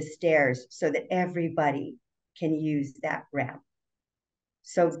rather than the stairs so that everybody can use that ramp.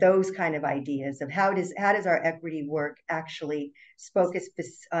 So those kind of ideas of how does our equity work actually focus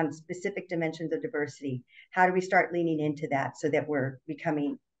on specific dimensions of diversity? How do we start leaning into that so that we're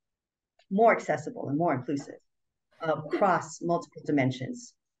becoming more accessible and more inclusive across multiple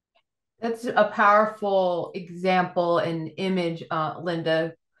dimensions? That's a powerful example and image,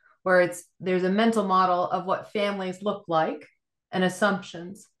 Lynda, where there's a mental model of what families look like and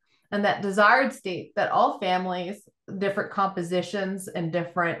assumptions, and that desired state that all families, different compositions and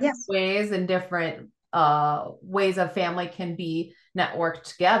different ways and different ways of family can be networked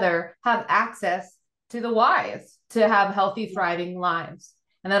together, have access to the wise to have healthy, thriving lives.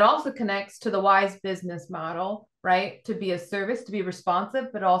 And that also connects to the wise business model, right? To be a service, to be responsive,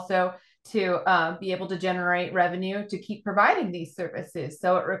 but also to be able to generate revenue to keep providing these services.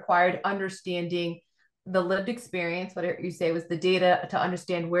 So it required understanding the lived experience, whatever you say was the data, to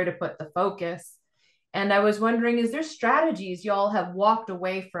understand where to put the focus. And I was wondering, is there strategies y'all have walked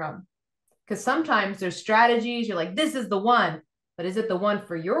away from? Because sometimes there's strategies, you're like, this is the one, but is it the one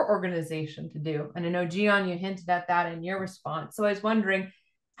for your organization to do? And I know, Jian, you hinted at that in your response. So I was wondering,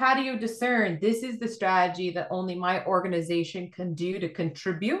 how do you discern this is the strategy that only my organization can do to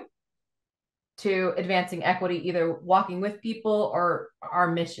contribute to advancing equity, either walking with people or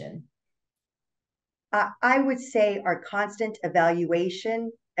our mission? I would say our constant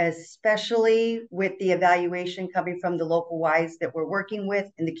evaluation, especially with the evaluation coming from the local wise that we're working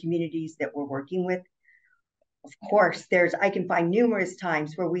with and the communities that we're working with. Of course, I can find numerous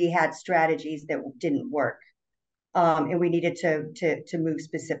times where we had strategies that didn't work. And we needed to move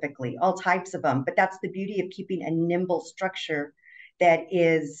specifically, all types of them. But that's the beauty of keeping a nimble structure that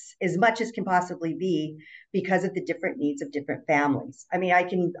is as much as can possibly be, because of the different needs of different families. I mean, I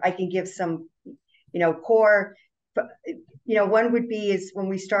can give some, core, one would be is when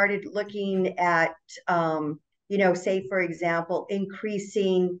we started looking at, say, for example,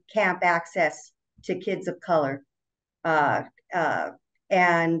 increasing camp access to kids of color. And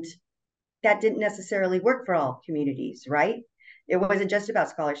that didn't necessarily work for all communities, right? It wasn't just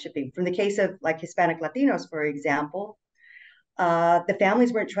about scholarshiping. From the case of like Hispanic Latinos, for example, the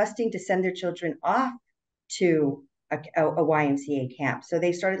families weren't trusting to send their children off to a YMCA camp. So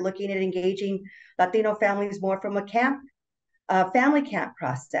they started looking at engaging Latino families more from a family camp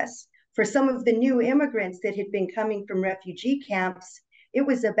process. For some of the new immigrants that had been coming from refugee camps, it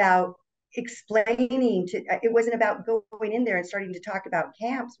was about explaining to, it wasn't about going in there and starting to talk about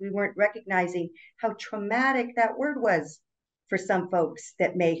camps. We weren't recognizing how traumatic that word was for some folks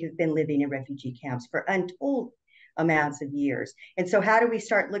that may have been living in refugee camps for untold amounts of years. And so how do we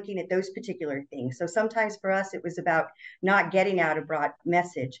start looking at those particular things? So sometimes for us, it was about not getting out a broad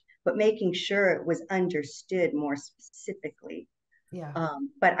message, but making sure it was understood more specifically. Yeah.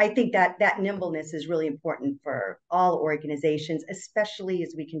 But I think that that nimbleness is really important for all organizations, especially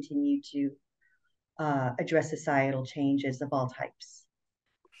as we continue to address societal changes of all types.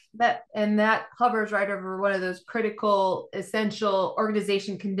 That hovers right over one of those critical, essential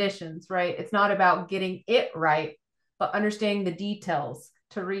organization conditions, right? It's not about getting it right, but understanding the details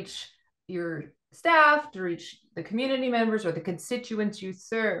to reach your staff, to reach the community members or the constituents you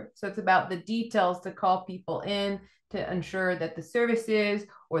serve. So it's about the details to call people in to ensure that the services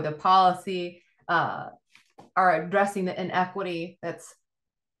or the policy are addressing the inequity that's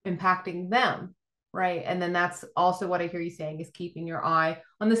impacting them, right? And then that's also what I hear you saying is keeping your eye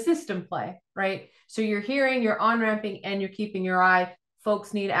on the system play, right? So you're hearing, you're on-ramping, and you're keeping your eye.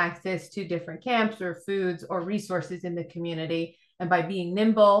 Folks need access to different camps or foods or resources in the community. And by being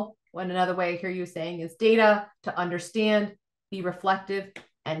nimble, another way I hear you saying is data to understand, be reflective,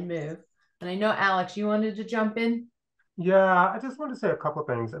 and move. And I know, Alex, you wanted to jump in? Yeah, I just want to say a couple of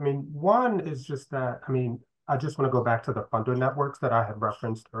things. I mean, one is just that, I mean, I just want to go back to the funder networks that I had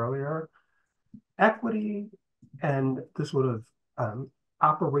referenced earlier. Equity and the sort of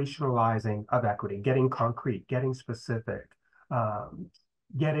operationalizing of equity, getting concrete, getting specific,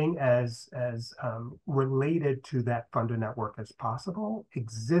 getting as related to that funder network as possible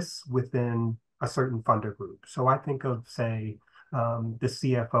exists within a certain funder group. So I think of, say, the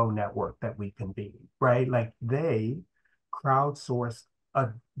CFO network that we can be, right? Like they crowdsourced a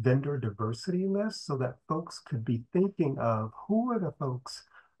vendor diversity list so that folks could be thinking of who are the folks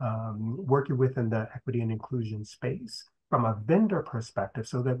working within the equity and inclusion space from a vendor perspective,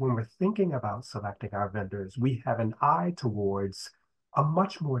 so that when we're thinking about selecting our vendors, we have an eye towards a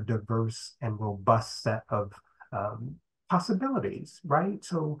much more diverse and robust set of possibilities, right?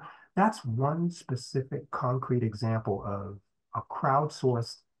 So that's one specific concrete example of a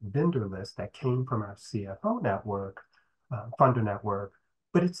crowdsourced vendor list that came from our CFO network, funder network,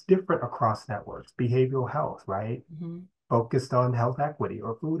 but it's different across networks. Behavioral health, right? Mm-hmm. Focused on health equity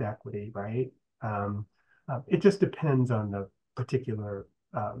or food equity, right? It just depends on the particular,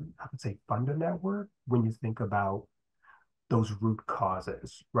 I would say, funder network when you think about those root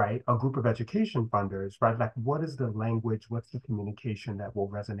causes, right? A group of education funders, right? Like what is the language, what's the communication that will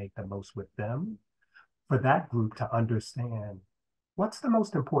resonate the most with them? For that group to understand what's the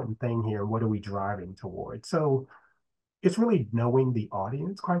most important thing here, what are we driving towards? So it's really knowing the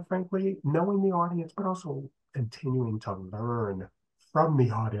audience, quite frankly, knowing the audience, but also continuing to learn from the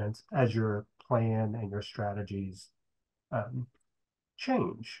audience as your plan and your strategies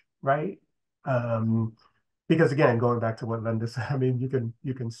change, right? Because again, going back to what Lynda said, I mean,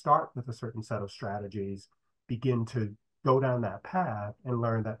 you can start with a certain set of strategies, begin to go down that path and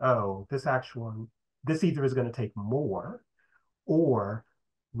learn that, oh, this either is going to take more, or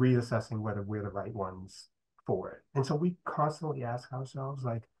reassessing whether we're the right ones for it. And so we constantly ask ourselves,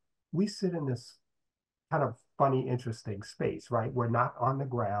 like, we sit in this kind of funny, interesting space, right? We're not on the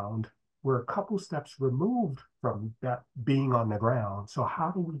ground. We're a couple steps removed from that being on the ground. So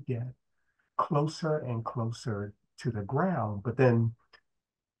how do we get closer and closer to the ground, but then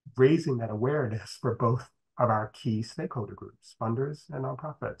raising that awareness for both of our key stakeholder groups, funders and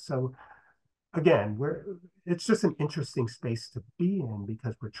nonprofits? So again, it's just an interesting space to be in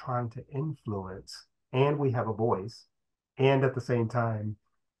because we're trying to influence and we have a voice, and at the same time,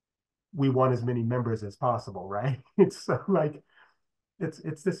 we want as many members as possible, right? It's so like,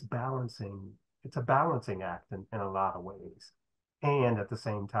 it's this balancing, it's a balancing act in a lot of ways. And at the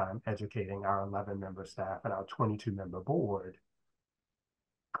same time, educating our 11-member staff and our 22-member board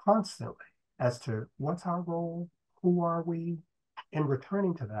constantly as to what's our role, who are we, and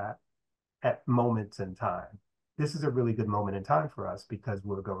returning to that at moments in time. This is a really good moment in time for us because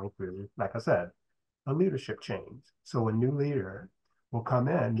we're going through, like I said, a leadership change. So a new leader will come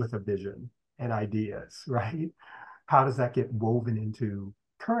in with a vision and ideas, right? How does that get woven into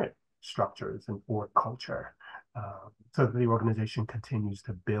current structures and org culture? so that the organization continues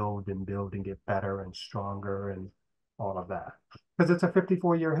to build and get better and stronger and all of that. Because it's a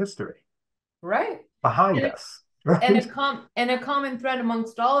 54-year history. Right. Behind us. Right? And a common thread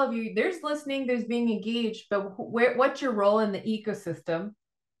amongst all of you, there's listening, there's being engaged, but what's your role in the ecosystem?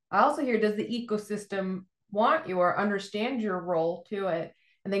 I also hear, does the ecosystem want you or understand your role to it?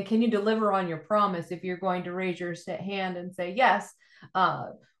 And then can you deliver on your promise if you're going to raise your hand and say, yes,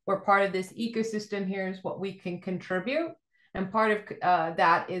 we're part of this ecosystem, here's what we can contribute. And part of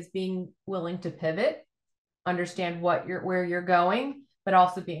that is being willing to pivot, understand where you're going, but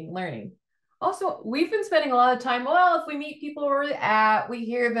also being learning. Also, we've been spending a lot of time, well, if we meet people where we're at, we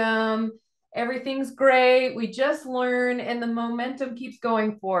hear them, everything's great, we just learn, and the momentum keeps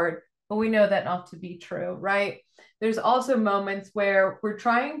going forward. But we know that not to be true, right? There's also moments where we're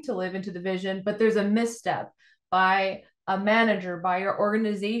trying to live into the vision, but there's a misstep by a manager, by your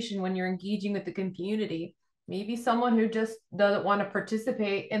organization when you're engaging with the community. Maybe someone who just doesn't want to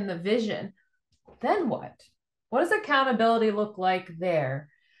participate in the vision. Then what? What does accountability look like there?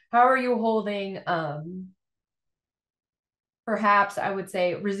 How are you holding, perhaps I would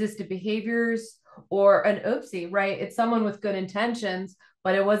say, resistant behaviors or an oopsie, right? It's someone with good intentions,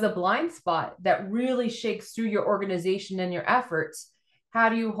 but it was a blind spot that really shakes through your organization and your efforts. How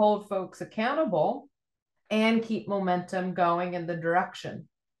do you hold folks accountable and keep momentum going in the direction?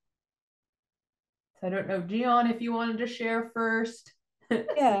 So I don't know, Jian, if you wanted to share first.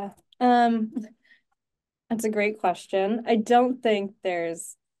 Yeah, that's a great question. I don't think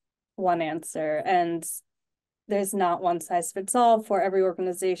there's one answer, and there's not one size fits all for every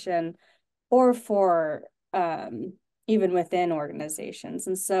organization or for even within organizations.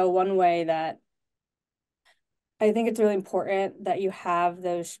 And so one way that I think it's really important that you have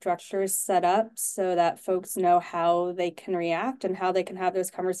those structures set up so that folks know how they can react and how they can have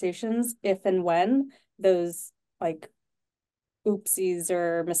those conversations if and when those like oopsies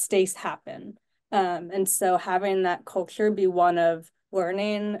or mistakes happen. And so having that culture be one of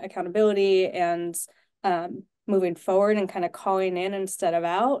learning, accountability, and moving forward and kind of calling in instead of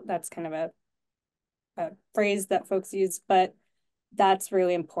out. That's kind of a phrase that folks use, but that's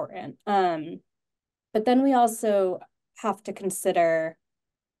really important. But then we also have to consider,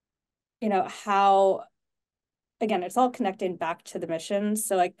 how, again, it's all connecting back to the mission.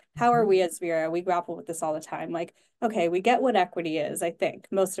 So like, how are we as VERA? We grapple with this all the time. Like, okay, we get what equity is. I think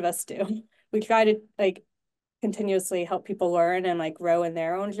most of us do. We try to like continuously help people learn and like grow in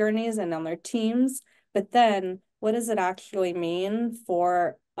their own journeys and on their teams. But then what does it actually mean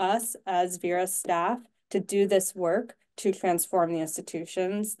for us as VERA staff to do this work to transform the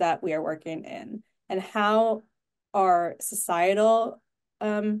institutions that we are working in? And how are societal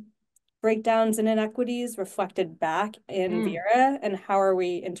breakdowns and inequities reflected back in VERA, and how are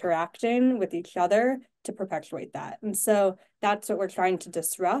we interacting with each other to perpetuate that? And so that's what we're trying to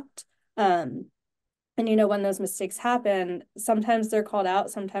disrupt. And when those mistakes happen, sometimes they're called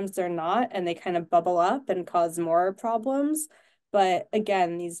out, sometimes they're not, and they kind of bubble up and cause more problems. But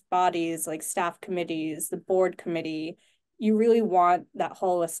again, these bodies like staff committees, the board committee, you really want that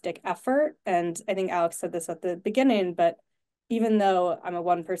holistic effort. And I think Alex said this at the beginning, but even though I'm a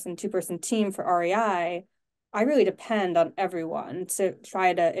 1-person, 2-person team for REI, I really depend on everyone to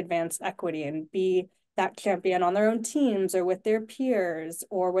try to advance equity and be that champion on their own teams or with their peers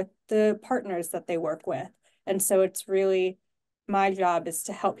or with the partners that they work with. And so it's really, my job is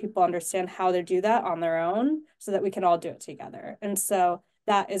to help people understand how to do that on their own so that we can all do it together. And so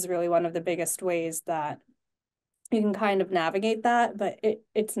that is really one of the biggest ways that you can kind of navigate that, but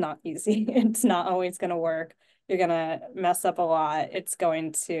it's not easy. It's not always going to work. You're going to mess up a lot. It's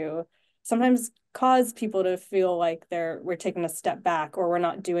going to sometimes cause people to feel like we're taking a step back, or we're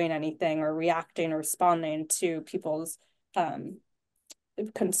not doing anything or reacting or responding to people's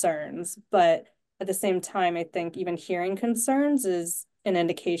concerns. But at the same time, I think even hearing concerns is an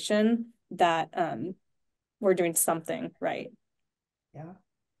indication that we're doing something right. Yeah.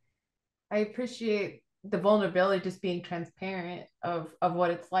 I appreciate the vulnerability, just being transparent of what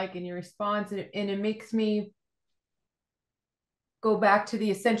it's like in your response. And it makes me go back to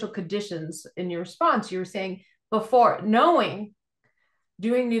the essential conditions in your response. You were saying before, knowing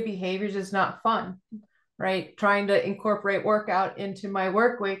doing new behaviors is not fun, right? Trying to incorporate workout into my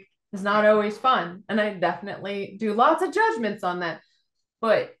work week is not always fun. And I definitely do lots of judgments on that.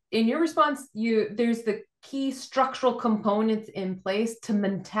 But in your response, there's the key structural components in place to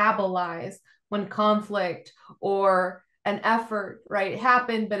metabolize when conflict or an effort, right,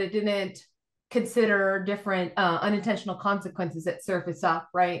 happened, but it didn't consider different unintentional consequences that surface up,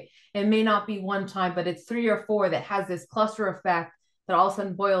 right? It may not be one time, but it's 3 or 4 that has this cluster effect that all of a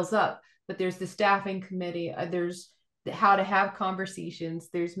sudden boils up. but there's the staffing committee, there's how to have conversations,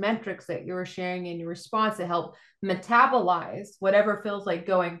 there's metrics that you're sharing in your response to help metabolize whatever feels like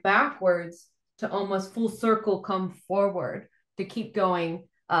going backwards to almost full circle come forward, to keep going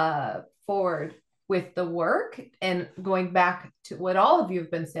forward with the work and going back to what all of you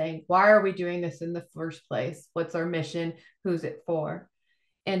have been saying. Why are we doing this in the first place? What's our mission? Who's it for?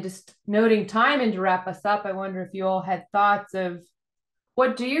 And just noting time, and to wrap us up, I wonder if you all had thoughts of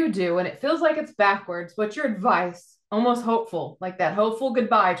what do you do when it feels like it's backwards? What's your advice? Almost hopeful, like that hopeful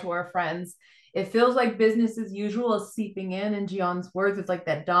goodbye to our friends. It feels like business as usual is seeping in Jian's words, it's like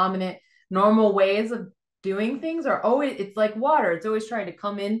that dominant normal ways of doing things are always, it's like water. It's always trying to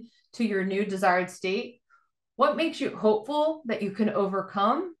come in to your new desired state. What makes you hopeful that you can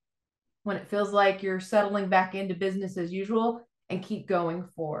overcome when it feels like you're settling back into business as usual and keep going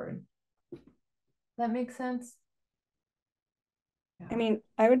forward? That makes sense? Yeah. I mean,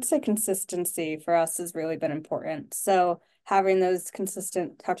 I would say consistency for us has really been important. So having those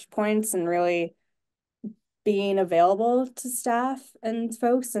consistent touch points and really being available to staff and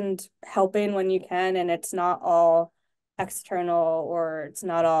folks and helping when you can, and it's not all external, or it's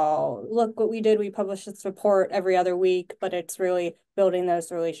not all, look what we did, we published this report every other week, but it's really building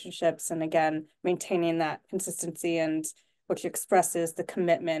those relationships and again maintaining that consistency, and which expresses the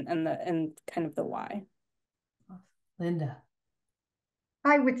commitment and kind of the why. Lynda.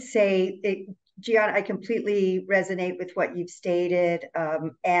 I would say, Jian, I completely resonate with what you've stated,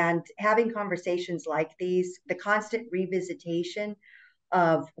 and having conversations like these, the constant revisitation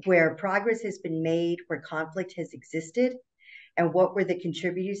of where progress has been made, where conflict has existed, and what were the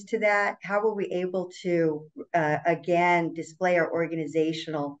contributors to that? How were we able to, again, display our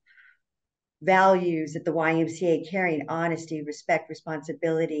organizational values at the YMCA, carrying honesty, respect,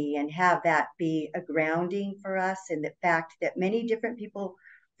 responsibility, and have that be a grounding for us, and the fact that many different people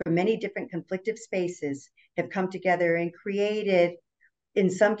from many different conflictive spaces have come together and created, in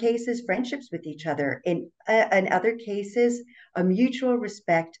some cases, friendships with each other. In other cases, a mutual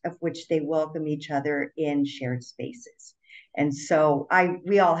respect of which they welcome each other in shared spaces. And so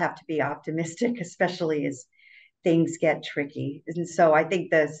we all have to be optimistic, especially as things get tricky. And so I think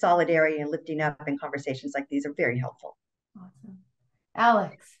the solidarity and lifting up in conversations like these are very helpful. Awesome.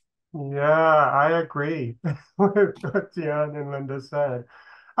 Alex. Yeah, I agree with what Jian and Lynda said.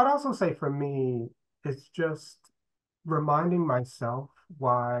 I'd also say for me, it's just reminding myself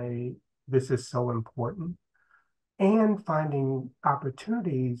why this is so important and finding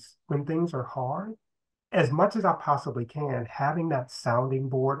opportunities when things are hard, as much as I possibly can, having that sounding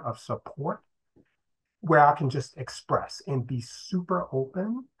board of support where I can just express and be super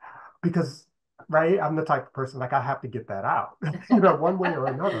open, because, right, I'm the type of person, like, I have to get that out, one way or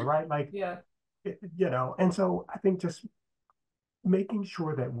another, right? Like, yeah. And so I think just making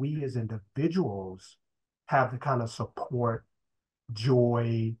sure that we as individuals have the kind of support,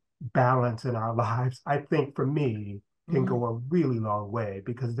 joy, balance in our lives, I think for me can go a really long way,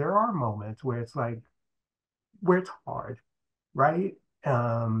 because there are moments where it's like, where it's hard, right?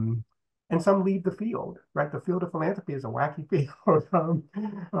 And some leave the field, right? The field of philanthropy is a wacky field,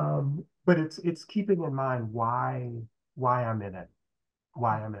 but it's keeping in mind why I'm in it,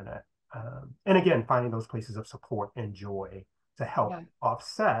 and again, finding those places of support and joy to help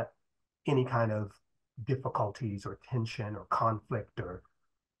offset any kind of difficulties or tension or conflict or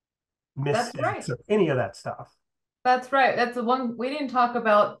missteps or any of that stuff. That's right. That's the one we didn't talk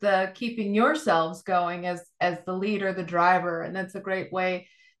about, the keeping yourselves going as the leader, the driver, and that's a great way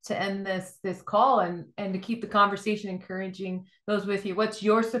to end this call and to keep the conversation encouraging those with you. What's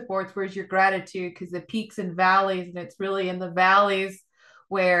your supports? Where's your gratitude? Because the peaks and valleys, and it's really in the valleys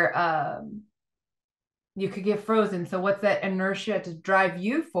where you could get frozen. So what's that inertia to drive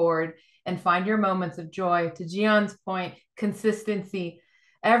you forward and find your moments of joy? To Jian's point, consistency.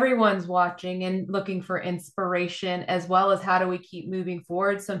 Everyone's watching and looking for inspiration, as well as how do we keep moving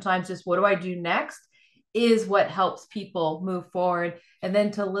forward. Sometimes just what do I do next is what helps people move forward. And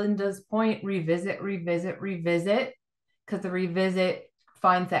then to Lynda's point, revisit, because the revisit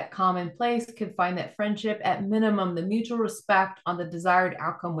finds that common place, could find that friendship, at minimum, the mutual respect on the desired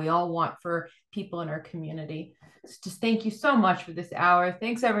outcome we all want for people in our community. So just thank you so much for this hour.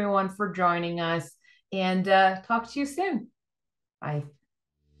 Thanks everyone for joining us, and talk to you soon. Bye.